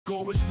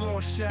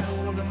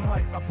LordShaedow on the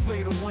mic. I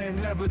play to win,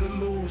 never to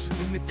lose.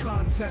 In the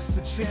contest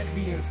of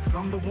champions,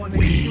 I'm the one they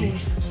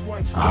choose.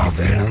 Swipe, swipe,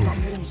 my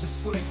moves are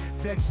slick.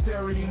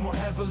 Dexterity more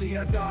heavily,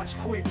 I dodge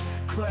quick.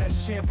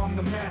 Class champ, I'm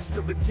the master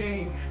of the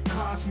game.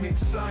 Cosmic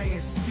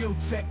science, skill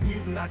tech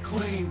mutant, I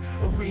claim.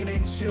 Arena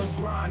and chill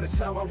grind, that's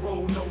how I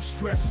roll. No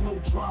stress, no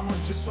drama,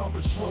 just on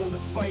patrol to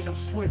fight. I'm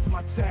swift,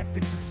 my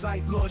tactics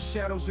excite.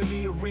 LordShaedow's in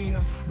the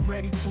arena,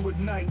 ready to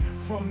ignite.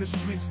 From the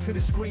streets to the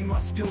screen, my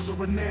skills are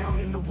renowned.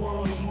 In the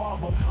world of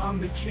Marvel,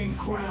 I'm the king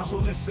crown, so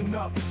listen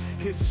up.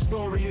 Here's the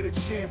story of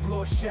the champ.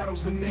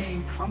 LordShaedow's the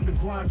name. I'm the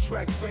grind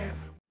track fan.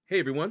 Hey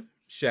everyone,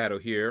 Shadow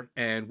here,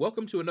 and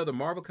welcome to another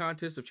Marvel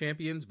Contest of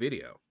Champions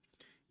video.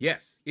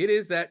 Yes, it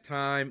is that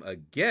time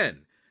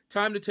again.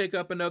 Time to take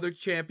up another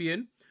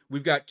champion.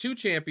 We've got two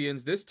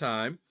champions this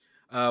time.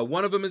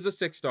 One of them is a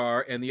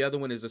 6-star and the other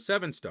one is a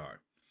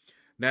 7-star.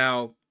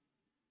 Now,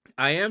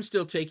 I am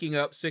still taking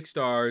up 6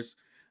 stars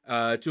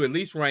to at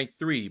least rank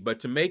 3, but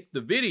to make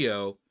the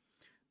video,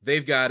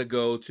 they've got to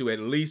go to at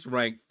least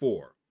rank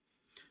 4.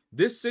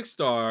 This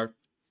 6-star,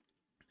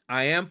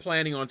 I am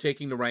planning on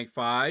taking to rank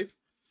 5,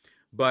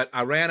 but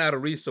I ran out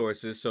of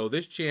resources, so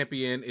this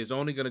champion is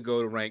only going to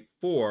go to rank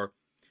 4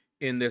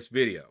 in this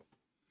video.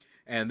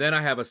 And then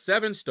I have a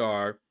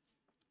 7-star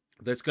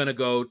that's going to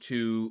go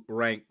to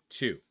rank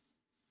 2.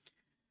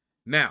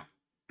 Now,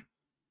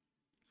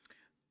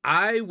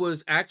 I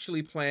was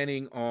actually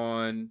planning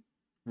on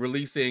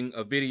releasing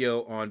a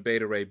video on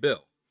Beta Ray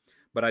Bill,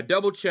 but I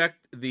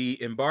double-checked the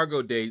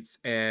embargo dates,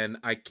 and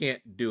I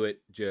can't do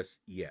it just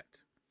yet.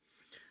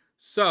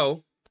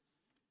 So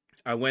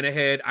I went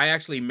ahead. I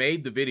actually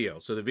made the video,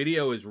 so the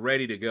video is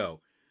ready to go.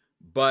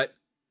 But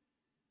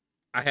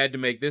I had to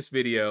make this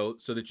video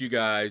so that you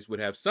guys would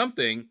have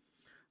something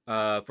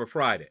for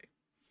Friday.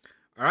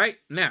 All right,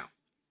 now,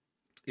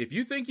 if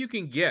you think you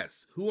can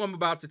guess who I'm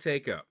about to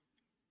take up,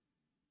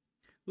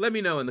 let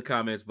me know in the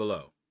comments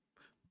below.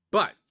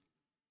 But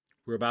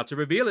we're about to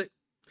reveal it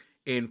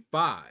in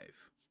 5,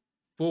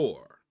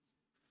 4,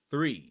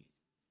 3,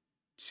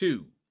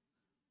 2,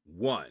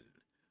 1.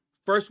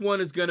 First one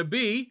is going to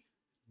be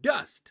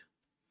Dust.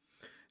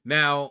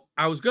 Now,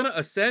 I was going to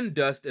ascend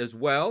Dust as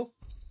well,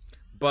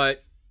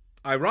 but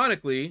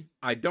ironically,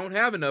 I don't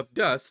have enough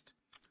Dust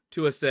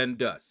to ascend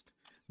Dust.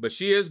 But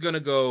she is going to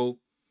go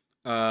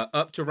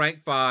up to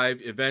rank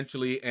 5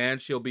 eventually,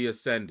 and she'll be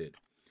ascended.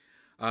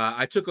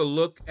 I took a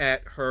look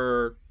at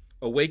her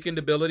awakened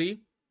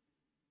ability,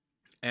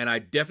 and I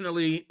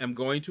definitely am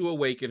going to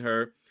awaken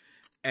her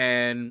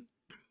and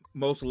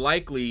most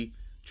likely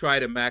try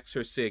to max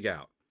her Sig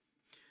out.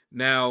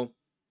 Now,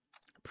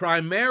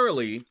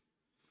 primarily,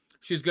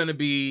 she's going to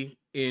be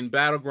in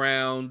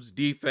battlegrounds,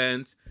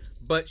 defense,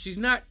 but she's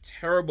not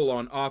terrible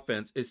on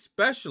offense,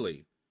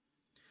 especially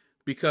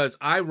because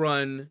I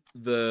run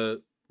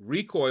the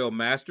recoil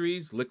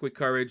masteries, Liquid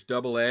Courage,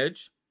 Double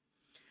Edge,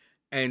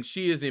 and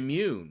she is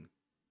immune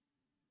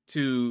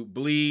to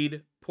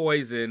bleed,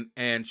 poison,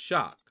 and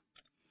shock.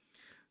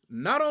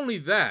 Not only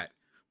that,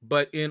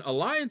 but in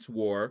Alliance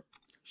War,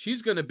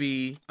 she's going to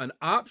be an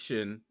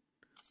option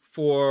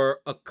for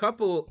a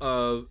couple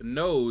of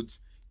nodes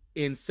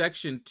in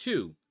Section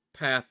 2,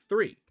 Path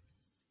 3.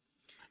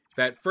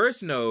 That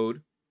first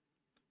node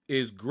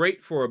is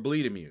great for a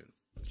bleed immune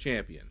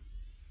champion.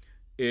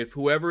 If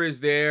whoever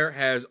is there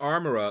has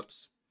armor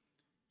ups,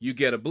 you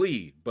get a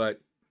bleed.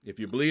 But if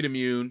you're bleed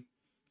immune,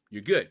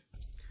 you're good.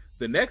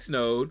 The next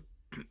node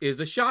is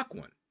a shock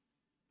one.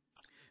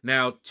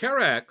 Now,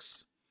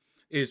 Terax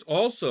is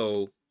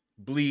also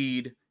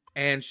bleed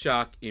and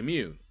shock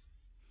immune.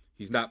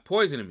 He's not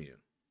poison immune.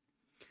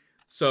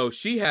 So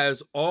she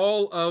has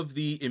all of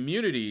the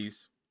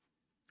immunities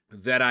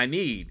that I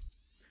need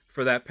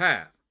for that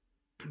path.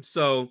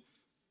 So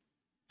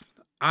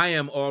I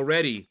am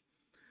already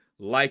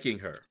liking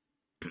her.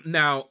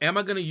 Now, am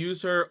I going to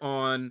use her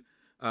on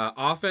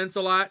offense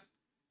a lot?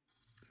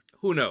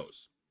 Who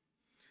knows?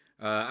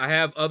 I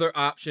have other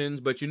options,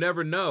 but you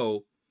never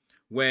know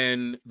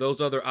when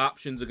those other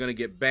options are going to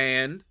get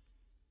banned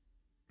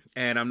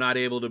and I'm not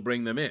able to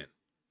bring them in.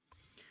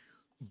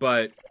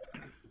 But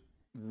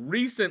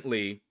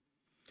recently,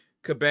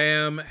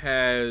 Kabam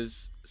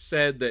has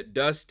said that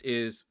Dust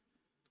is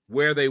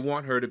where they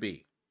want her to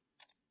be.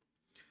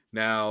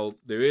 Now,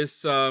 there is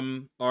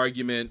some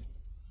argument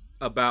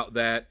about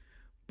that,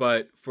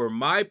 but for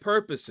my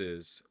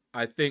purposes,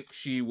 I think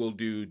she will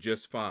do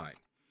just fine.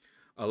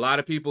 A lot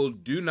of people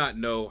do not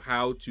know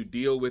how to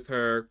deal with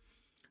her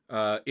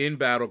in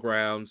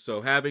Battlegrounds,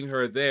 so having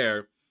her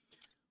there,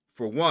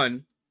 for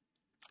one,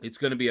 it's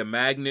going to be a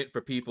magnet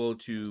for people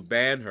to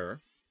ban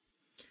her.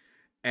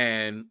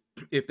 And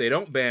if they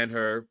don't ban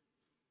her,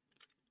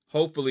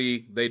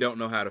 hopefully they don't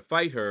know how to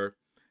fight her,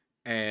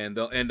 and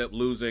they'll end up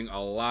losing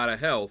a lot of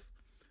health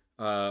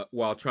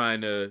while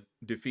trying to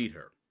defeat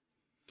her.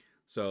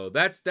 So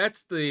that's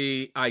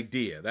the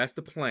idea. That's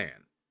the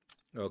plan.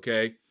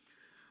 Okay?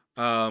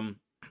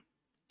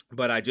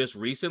 But I just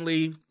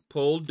recently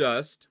pulled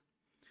Dust.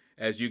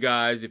 As you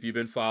guys, if you've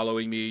been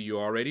following me, you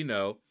already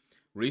know.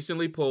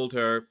 Recently pulled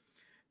her,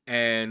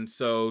 And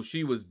so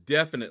she was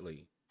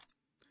definitely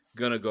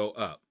gonna go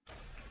up.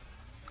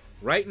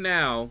 Right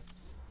now,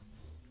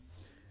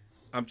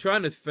 I'm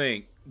trying to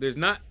think. There's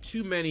not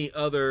too many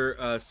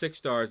other 6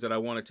 stars that I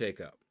want to take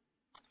up.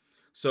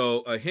 So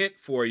a hint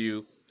for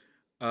you,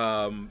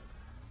 the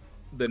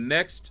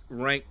next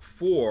rank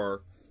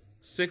 4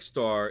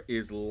 6-star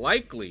is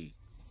likely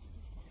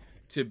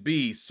to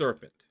be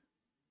Serpent.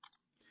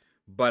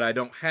 But I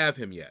don't have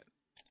him yet.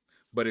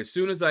 But as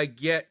soon as I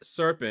get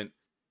Serpent,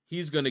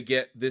 he's going to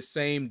get this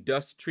same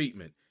dust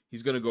treatment.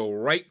 He's going to go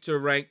right to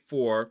rank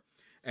 4.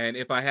 And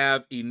if I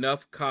have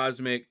enough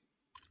Cosmic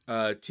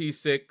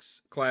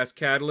T6 class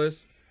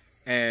Catalyst,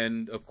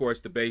 and of course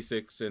the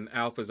basics and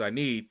alphas I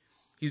need,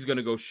 he's going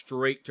to go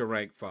straight to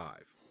rank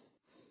 5.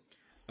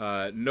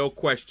 No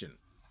question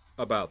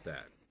about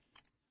that.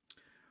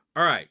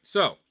 All right,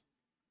 so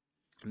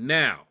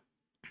now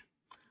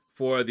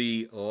for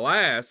the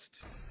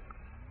last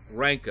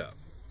rank up.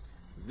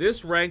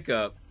 This rank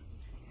up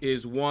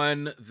is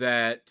one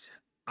that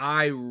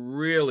I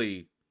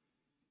really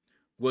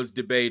was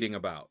debating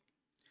about.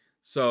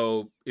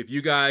 So if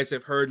you guys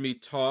have heard me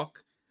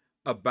talk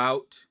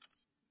about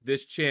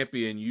this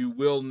champion, you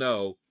will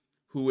know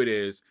who it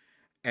is.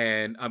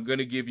 And I'm going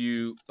to give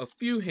you a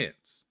few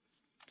hints.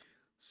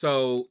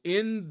 So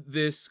in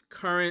this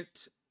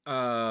current,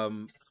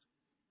 what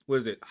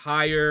is it?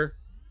 Higher,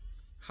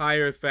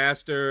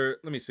 faster.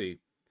 Let me see.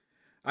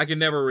 I can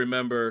never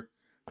remember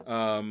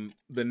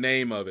the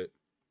name of it.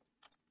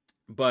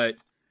 But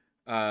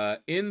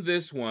in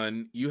this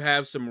one, you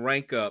have some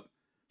rank up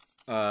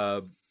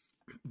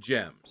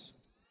gems.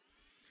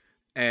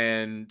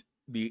 And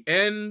the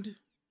end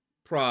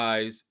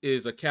prize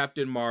is a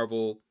Captain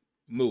Marvel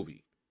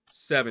movie.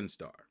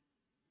 7-star.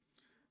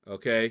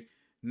 Okay?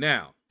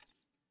 Now,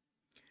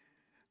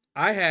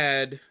 I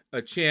had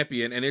a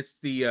champion, and it's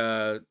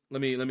the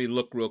let me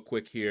look real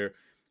quick here.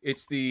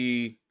 It's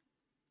the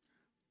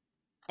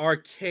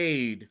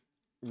arcade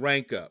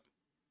rank up.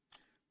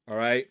 All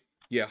right?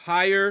 Yeah,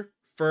 higher,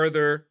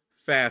 further,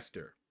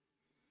 faster.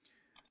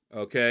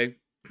 Okay?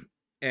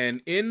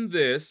 And in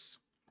this,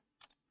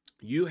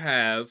 you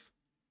have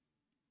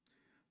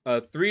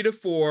a 3 to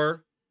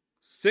 4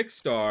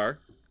 6-star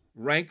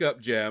rank up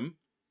gem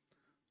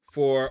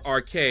for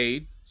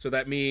arcade. So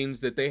that means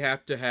that they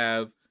have to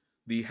have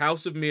the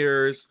House of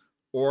Mirrors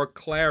or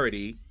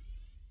Clarity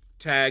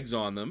tags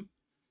on them.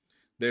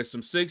 There's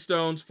some Sig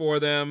Stones for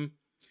them.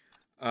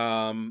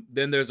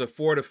 Then there's a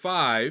 4 to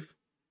 5.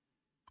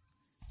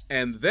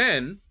 And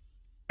then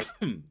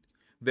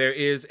there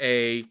is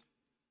a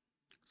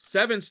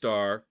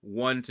 7-star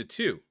 1 to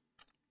 2.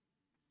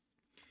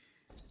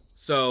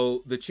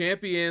 So the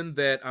champion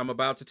that I'm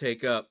about to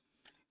take up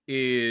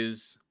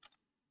is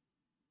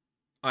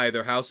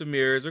either House of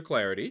Mirrors or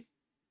Clarity.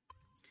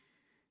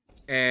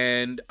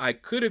 And I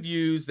could have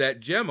used that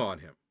gem on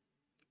him,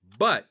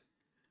 but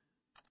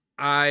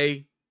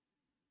I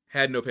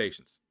had no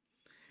patience.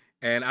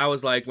 And I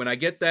was like, when I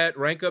get that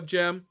rank up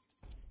gem,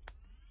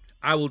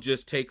 I will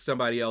just take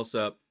somebody else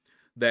up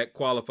that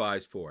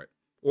qualifies for it,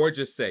 or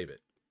just save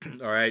it.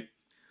 All right.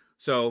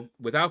 So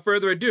without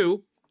further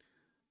ado,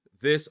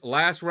 this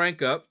last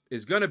rank up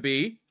is going to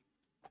be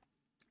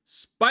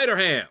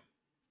Spider-Ham.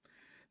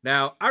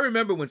 Now, I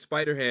remember when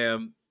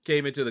Spider-Ham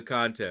came into the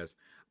contest,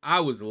 I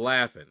was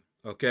laughing,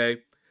 okay?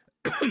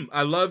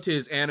 I loved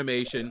his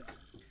animation,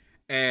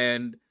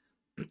 and,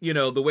 you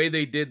know, the way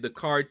they did the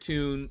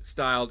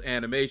cartoon-styled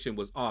animation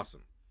was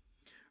awesome,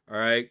 all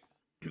right?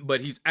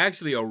 But he's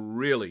actually a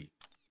really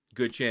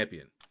good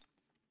champion.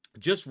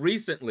 Just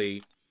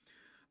recently,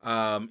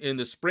 in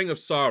the Spring of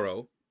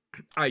Sorrow,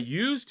 I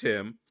used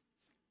him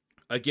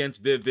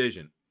against Viv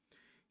Vision.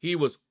 He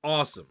was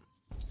awesome,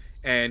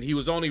 and he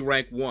was only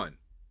rank 1.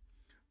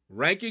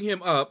 Ranking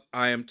him up,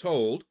 I am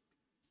told,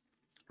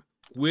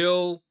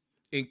 will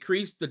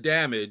increase the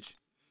damage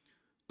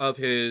of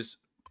his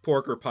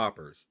Porker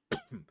Poppers.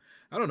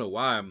 I don't know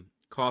why I'm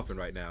coughing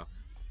right now.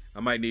 I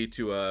might need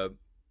to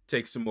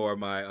take some more of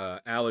my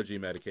allergy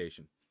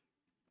medication.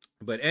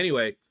 But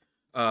anyway,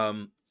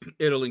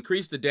 it'll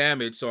increase the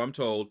damage, so I'm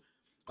told,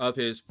 of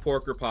his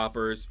Porker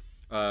Poppers,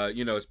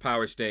 you know, his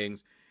Power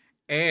Stings.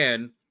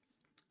 And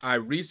I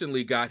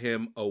recently got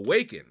him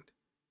Awakened,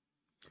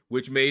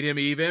 which made him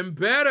even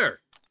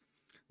better.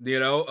 You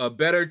know, a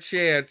better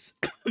chance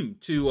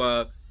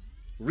to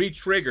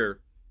re-trigger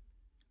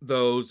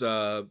those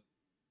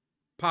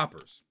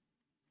poppers.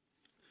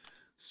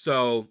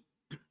 So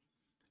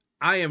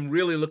I am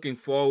really looking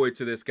forward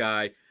to this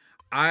guy.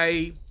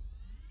 I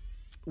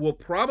will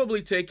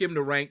probably take him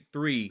to rank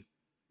 3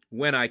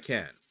 when I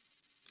can.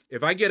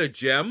 If I get a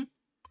gem,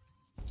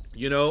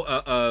 you know,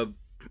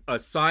 a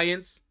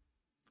science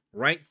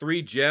rank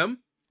 3 gem,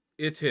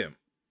 it's him.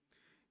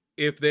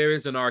 If there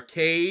is an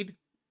arcade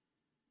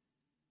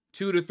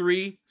 2 to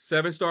 3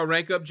 7-star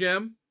rank up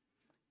gem,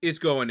 it's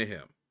going to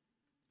him.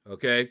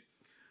 Okay?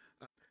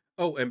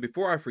 Oh, and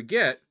before I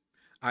forget,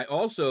 I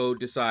also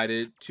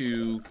decided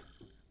to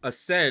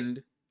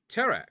ascend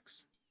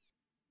Terrax,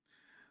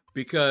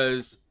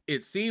 because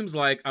it seems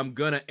like I'm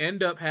going to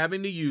end up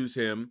having to use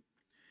him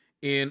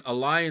in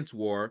Alliance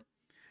War,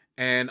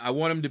 and I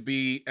want him to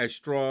be as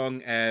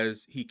strong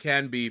as he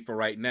can be for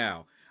right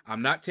now.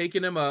 I'm not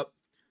taking him up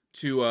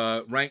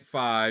to rank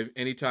 5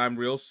 anytime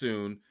real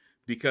soon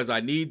because I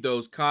need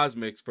those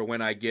cosmics for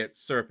when I get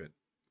Serpent.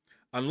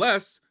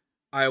 Unless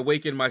I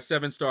awaken my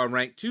 7-star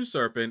rank 2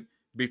 Serpent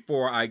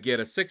before I get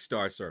a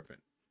 6-star Serpent.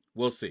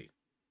 We'll see.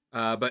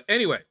 But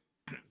anyway,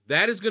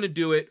 that is going to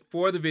do it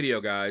for the video,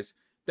 guys.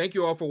 Thank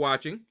you all for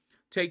watching.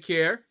 Take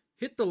care.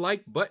 Hit the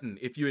like button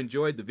if you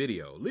enjoyed the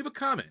video. Leave a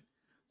comment.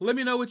 Let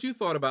me know what you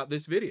thought about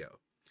this video.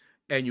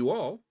 And you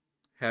all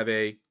have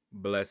a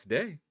blessed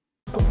day.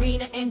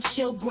 Arena and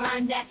chill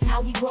grind, that's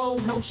how we roll.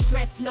 No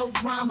stress, no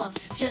drama,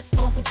 just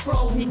on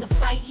patrol. In the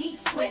fight,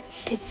 he's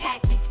swift, his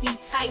tactics be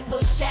tight.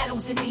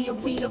 LordShaedow's in the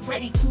arena,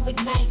 ready to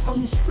ignite.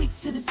 From the streets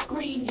to the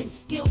screen, his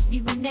skills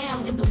be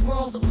renowned in the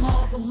world of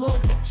Marvel.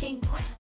 Lord, the King crown.